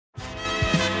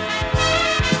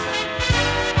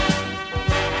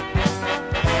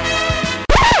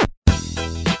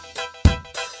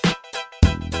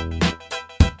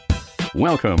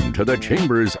Welcome to the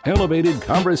Chambers Elevated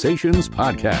Conversations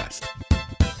podcast.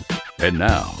 And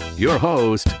now, your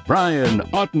host, Brian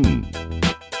Otten.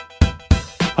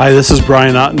 Hi, this is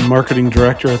Brian Otten, Marketing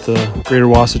Director at the Greater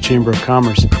Wausau Chamber of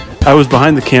Commerce. I was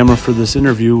behind the camera for this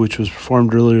interview, which was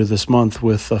performed earlier this month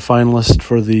with a finalist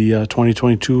for the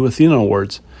 2022 Athena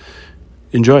Awards.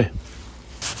 Enjoy.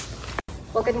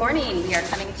 Well, good morning. We are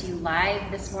coming to you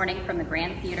live this morning from the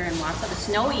Grand Theater in Wausau, the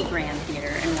snowy Grand Theater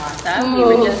in Wausau. We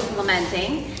were just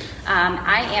lamenting.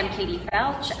 I am Katie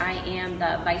Felch. I am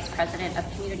the Vice President of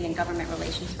Community and Government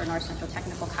Relations for North Central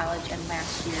Technical College and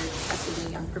last year's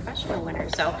Athena Young Professional winner.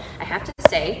 So I have to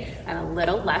say, I'm a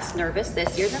little less nervous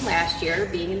this year than last year,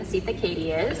 being in the seat that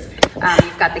Katie is.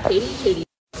 We've got the Katie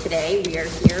today. We are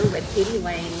here with Katie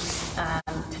Lang.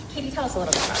 Katie, tell us a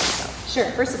little bit about yourself.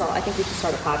 Sure. First of all, I think we should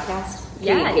start a podcast.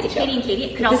 Katie and Katie.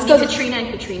 It could also be Katrina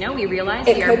and Katrina. We realize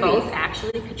we are both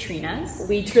actually Katrinas.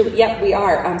 We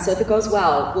are. So if it goes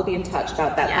well, we'll be in touch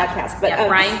about that podcast. But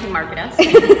Brian can market us.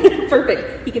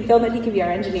 Perfect. He can film it. He can be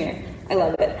our engineer. I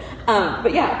love it.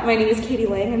 My name is Katie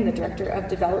Lang. I'm the Director of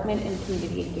Development and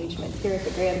Community Engagement here at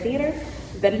the Grand Theater.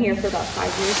 I've been here for about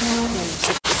 5 years now, and it's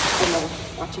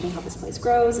just watching how this place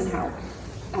grows and how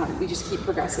we just keep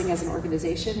progressing as an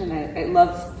organization, and I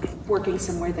love working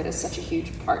somewhere that is such a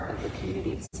huge part of the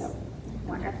community. So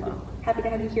wonderful. Happy to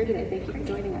have you here today. Thank you for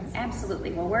joining us.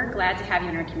 Absolutely. Well, we're glad to have you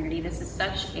in our community. This is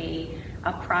such a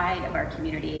pride of our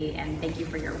community, and thank you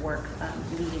for your work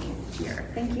leading here.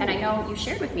 Thank you. And I know you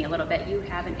shared with me a little bit, you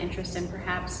have an interest in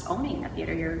perhaps owning a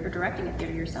theater or directing a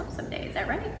theater yourself someday. Is that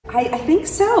right? I think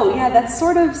so. Yeah, that's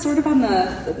sort of on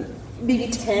the maybe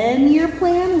 10-year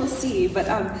plan. We'll see. But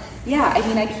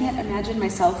I can't imagine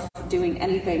myself doing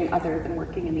anything other than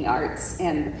working in the arts.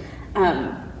 And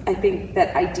I think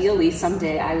that ideally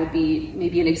someday I would be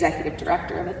maybe an executive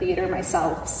director of a theater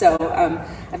myself. So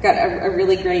I've got a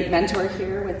really great mentor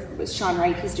here with Sean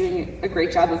Wright. He's doing a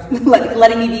great job of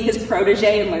letting me be his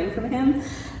protege and learn from him.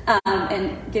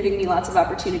 And giving me lots of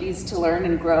opportunities to learn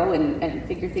and grow and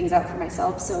figure things out for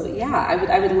myself. So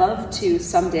I would love to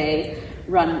someday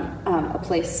run a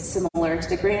place similar to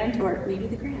the Grand, or maybe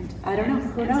the Grand. I don't know.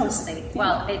 Who knows? Yeah.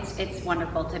 Well, it's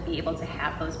wonderful to be able to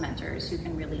have those mentors who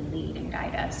can really lead and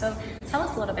guide us. So tell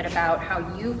us a little bit about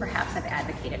how you perhaps have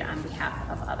advocated on behalf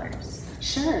of others.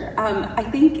 Sure. I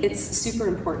think it's super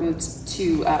important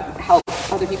to help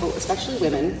other people, especially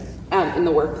women, in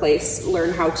the workplace,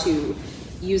 learn how to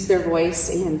use their voice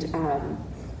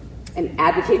and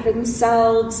advocate for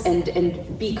themselves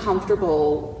and be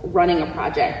comfortable running a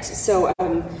project. So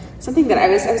something that I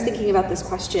was thinking about this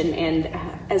question, and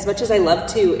as much as I love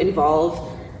to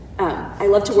I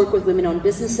love to work with women-owned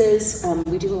businesses.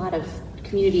 We do a lot of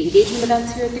community engagement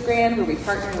events here at the Grand where we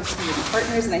partner with community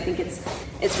partners, and I think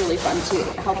it's really fun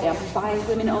to help amplify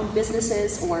women-owned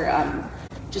businesses or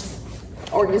just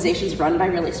organizations run by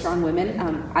really strong women.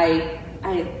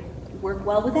 I work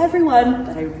well with everyone,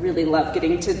 but I really love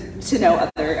getting to know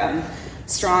other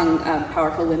strong,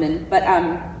 powerful women. But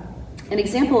an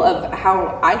example of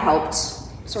how I helped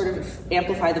sort of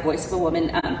amplify the voice of a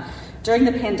woman, during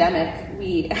the pandemic,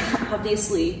 we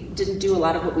obviously didn't do a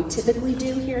lot of what we typically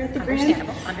do here at the Grand.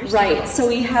 Understandable. Right, so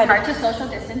we had... Hard to social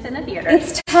distance in the theater.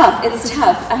 It's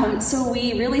tough. So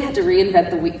we really had to reinvent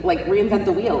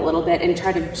the wheel a little bit and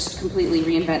try to just completely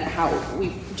reinvent how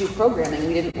we do programming.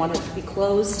 We didn't want it to be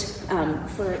closed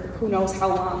for who knows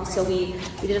how long, so we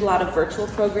did a lot of virtual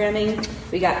programming.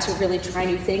 We got to really try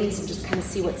new things and just kind of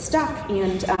see what stuck.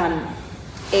 And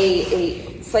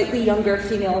a slightly younger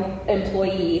female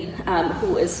employee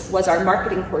who was our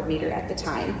marketing coordinator at the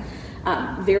time,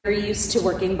 very used to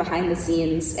working behind the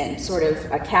scenes and sort of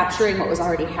capturing what was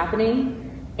already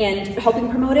happening and helping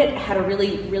promote it, had a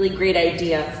really, really great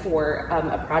idea for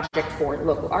a project for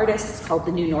local artists called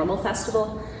the New Normal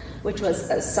Festival, which was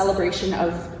a celebration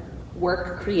of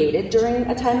work created during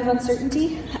a time of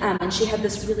uncertainty. And she had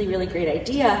this really, really great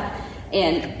idea.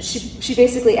 And she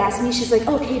basically asked me, she's like,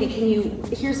 "Oh, Katie,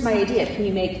 here's my idea. Can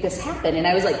you make this happen?" And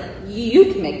I was like,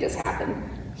 "You can make this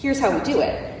happen. Here's how we do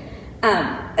it."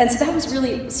 And so that was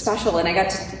really special. And I got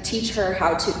to teach her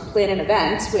how to plan an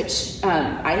event, which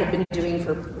I had been doing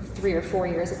for 3 or 4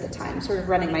 years at the time, sort of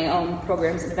running my own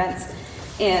programs and events.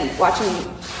 And watching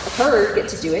her get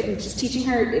to do it and just teaching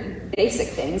her basic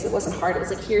things. It wasn't hard. It was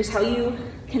like, here's how you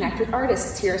connect with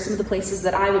artists. Here are some of the places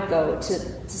that I would go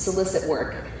to solicit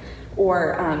work.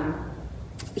 Or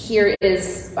here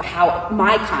is how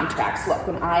my contracts look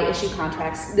when I issue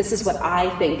contracts. This is what I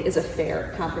think is a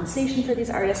fair compensation for these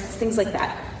artists, things like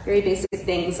that. Very basic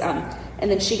things. And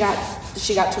then she got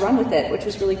to run with it, which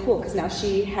was really cool because now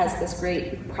she has this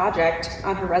great project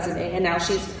on her resume, and now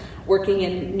she's working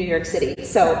in New York City.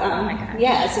 So oh my gosh.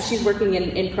 yeah, so she's working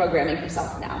in programming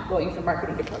herself now, going from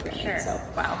marketing to programming. Sure. So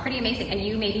Wow, pretty amazing. And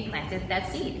you maybe planted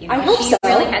that seed. I hope she so.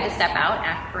 really had to step out,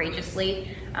 act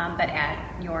courageously, but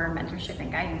add your mentorship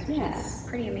and guidance, which Yeah. is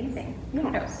pretty amazing. Yeah.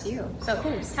 Kudos to you. So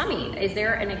tell me, is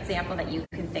there an example that you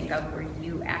can think of where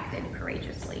you acted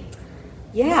courageously?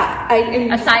 yeah,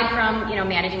 Aside from,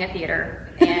 managing a theater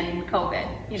and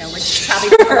COVID, which probably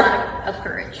took a lot of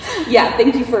courage. yeah,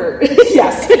 thank you for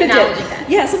yes, it did. Acknowledging that.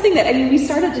 Yeah, something that we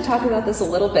started to talk about this a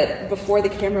little bit before the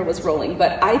camera was rolling,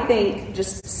 but I think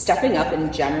just stepping up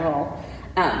in general,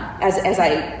 as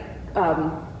I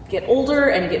get older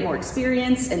and get more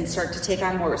experience and start to take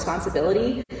on more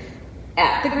responsibility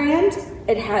at the Grand,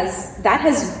 that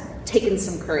has taken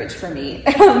some courage for me.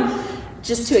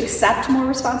 Just to accept more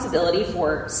responsibility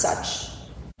for such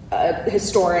a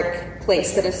historic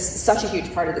place that is such a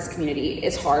huge part of this community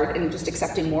is hard, and just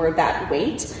accepting more of that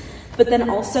weight. But then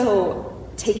also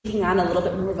taking on a little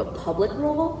bit more of a public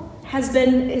role has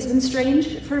been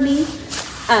strange for me.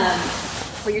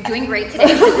 Well, you're doing great today.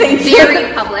 This is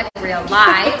very public, real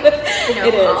live.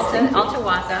 It is. Alta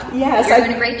Wausau. Yes, You're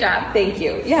doing a great job. Thank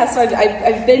you. Yeah, so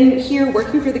I've been here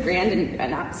working for the Grand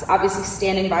and obviously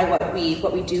standing by what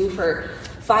we do for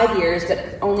 5 years,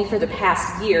 but only for the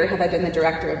past year have I been the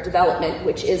director of development,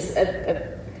 which is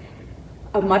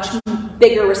a much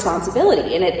bigger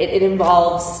responsibility, and it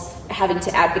involves having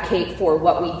to advocate for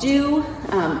what we do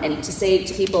and to say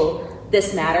to people,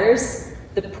 this matters.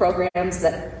 The programs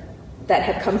that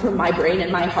have come from my brain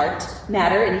and my heart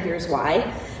matter, and here's why,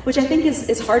 which I think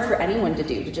is hard for anyone to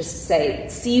do, to just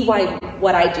see why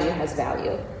what I do has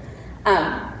value.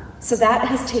 So that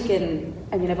has taken,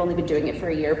 I've only been doing it for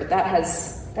a year, but that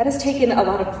has taken a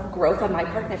lot of growth on my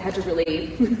part, and I've had to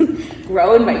really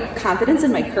grow in my confidence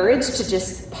and my courage to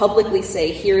just publicly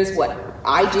say, here's what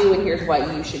I do and here's why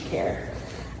you should care.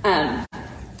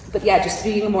 But yeah, just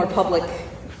being a more public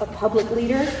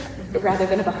leader rather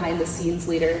than a behind-the-scenes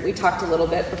leader. We talked a little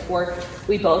bit before.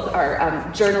 We both are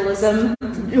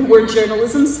we're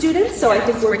journalism students, so I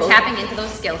think we're both tapping into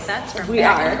those skill sets from we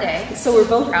back are. in the day. So we're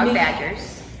both Proud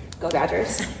Badgers. Go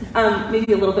Badgers.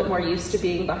 Maybe a little bit more used to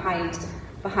being behind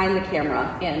the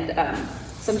camera, and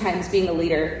sometimes being a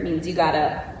leader means you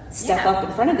gotta step up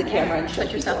in front of the camera and show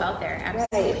put yourself people. out there.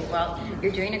 Absolutely. Right. Well,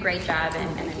 you're doing a great job,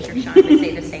 and I'm sure Sean would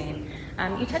say the same.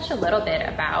 You touched a little bit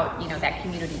about that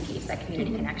community piece, that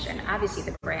community connection. Obviously,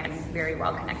 the Grand very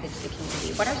well connected to the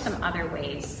community. What are some other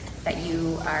ways that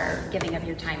you are giving of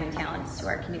your time and talents to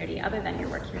our community other than your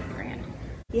work here at the Grand?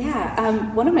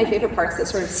 Yeah, one of my favorite parts that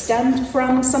sort of stemmed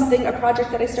from a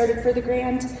project that I started for the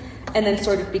Grand, and then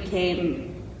sort of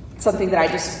became something that I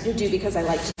just do because I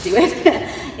like to do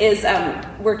it, is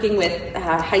working with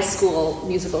high school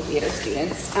musical theater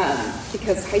students,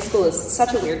 because high school is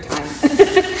such a weird time.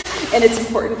 And it's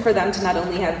important for them to not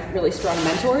only have really strong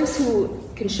mentors who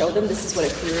can show them this is what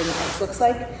a career in the arts looks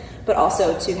like, but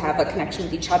also to have a connection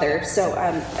with each other. So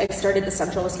I started the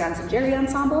Central Wisconsin Jerry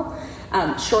Ensemble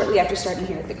shortly after starting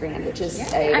here at the Grand, which is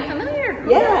I'm familiar.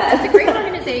 Yeah. It's a great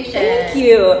organization. Thank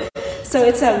you. So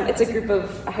it's a group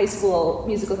of high school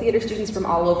musical theater students from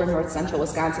all over north central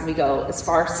Wisconsin. We go as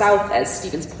far south as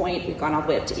Stevens Point. We've gone all the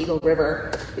way up to Eagle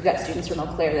River. We've got students from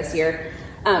Eau Claire this year.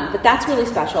 But that's really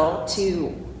special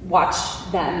to watch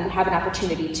them have an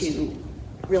opportunity to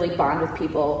really bond with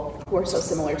people who are so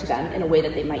similar to them in a way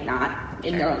that they might not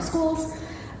in their own schools.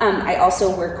 I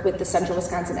also work with the Central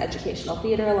Wisconsin Educational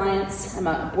Theater Alliance. I'm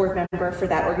a board member for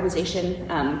that organization.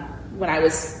 When I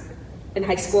was in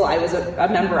high school, I was a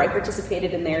member. I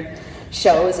participated in their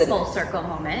shows. And, full circle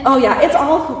moment. Oh yeah, it's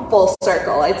all full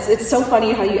circle. It's so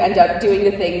funny how you end up doing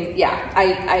the things.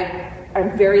 Yeah,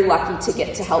 I'm very lucky to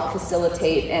get to help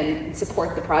facilitate and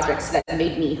support the projects that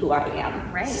made me who I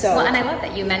am. Right. So, well, and I love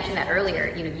that you mentioned that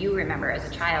earlier. You remember as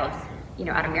a child,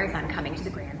 out of Marathon coming to the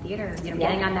Grand Theater,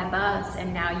 getting on that bus,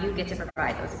 and now you get to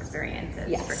provide those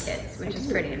experiences for kids, which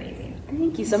is pretty amazing.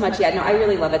 Thank you so much. Yeah, no, I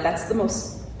really love it. That's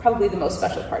probably the most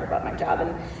special part about my job.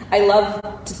 And I love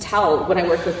to tell when I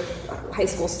work with high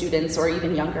school students or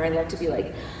even younger, I love to be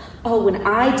like, oh, when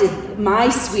I did my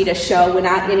Swedish show in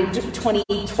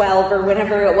 2012 or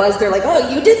whenever it was, they're like, oh,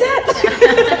 you did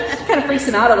that? Kind of freaks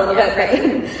them out a little bit. Right?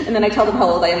 And then I tell them how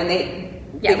old I am,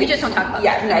 and we just don't talk about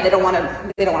that. Yeah, no, they don't want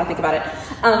to think about it.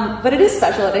 But it is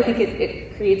special, and I think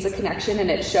it creates a connection, and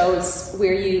it shows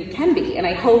where you can be. And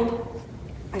I hope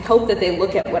that they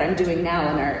look at what I'm doing now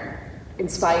and are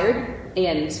inspired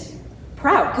and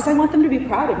proud, because I want them to be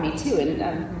proud of me too. And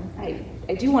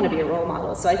I do want to be a role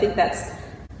model. So I think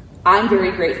I'm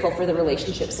very grateful for the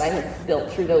relationships I have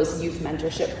built through those youth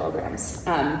mentorship programs.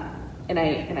 And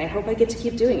And I hope I get to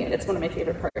keep doing it. It's one of my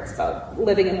favorite parts about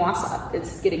living in Wausau,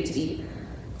 is getting to be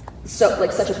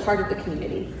such a part of the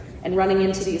community and running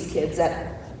into these kids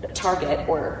at Target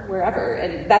or wherever.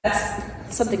 And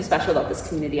that's something special about this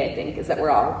community, I think, is that we're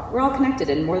all connected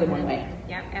in more than one way.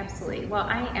 Yeah, absolutely. Well,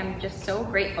 I am just so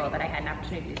grateful that I had an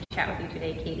opportunity to chat with you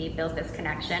today, Katie, build this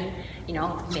connection.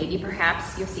 Maybe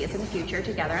perhaps you'll see us in the future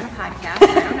together on a podcast.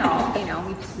 I don't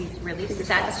know. We've really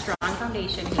set a strong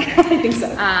foundation here. I think so.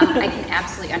 I can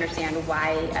absolutely understand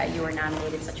why you were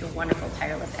nominated such a wonderful,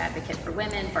 tireless advocate for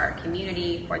women, for our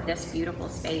community, for this beautiful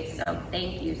space. So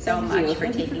thank you so much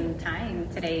for taking the time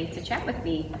today to chat with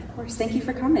me. Of course. Thank you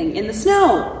for coming. In the snow.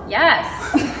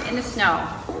 Yes, in the snow.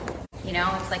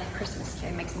 It's like a Christmas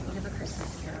carol. It makes me think of a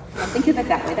Christmas carol. Well, think of it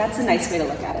that way. That's a nice way to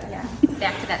look at it. Yeah,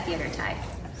 back to that theater tie.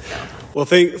 So. Well,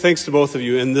 thanks to both of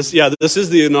you. And this is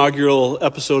the inaugural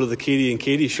episode of the Katie and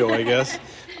Katie Show, I guess.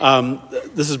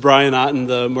 This is Brian Otten,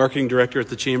 the marketing director at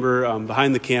the Chamber,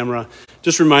 behind the camera.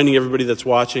 Just reminding everybody that's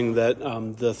watching that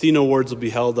the Athena Awards will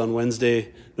be held on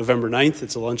Wednesday, November 9th.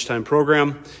 It's a lunchtime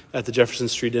program at the Jefferson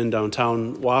Street Inn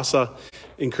downtown Wausau.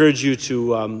 Encourage you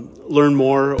to learn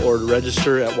more or to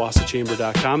register at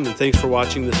wausauchamber.com. And thanks for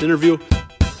watching this interview.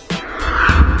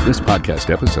 This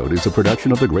podcast episode is a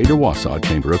production of the Greater Wausau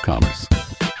Chamber of Commerce.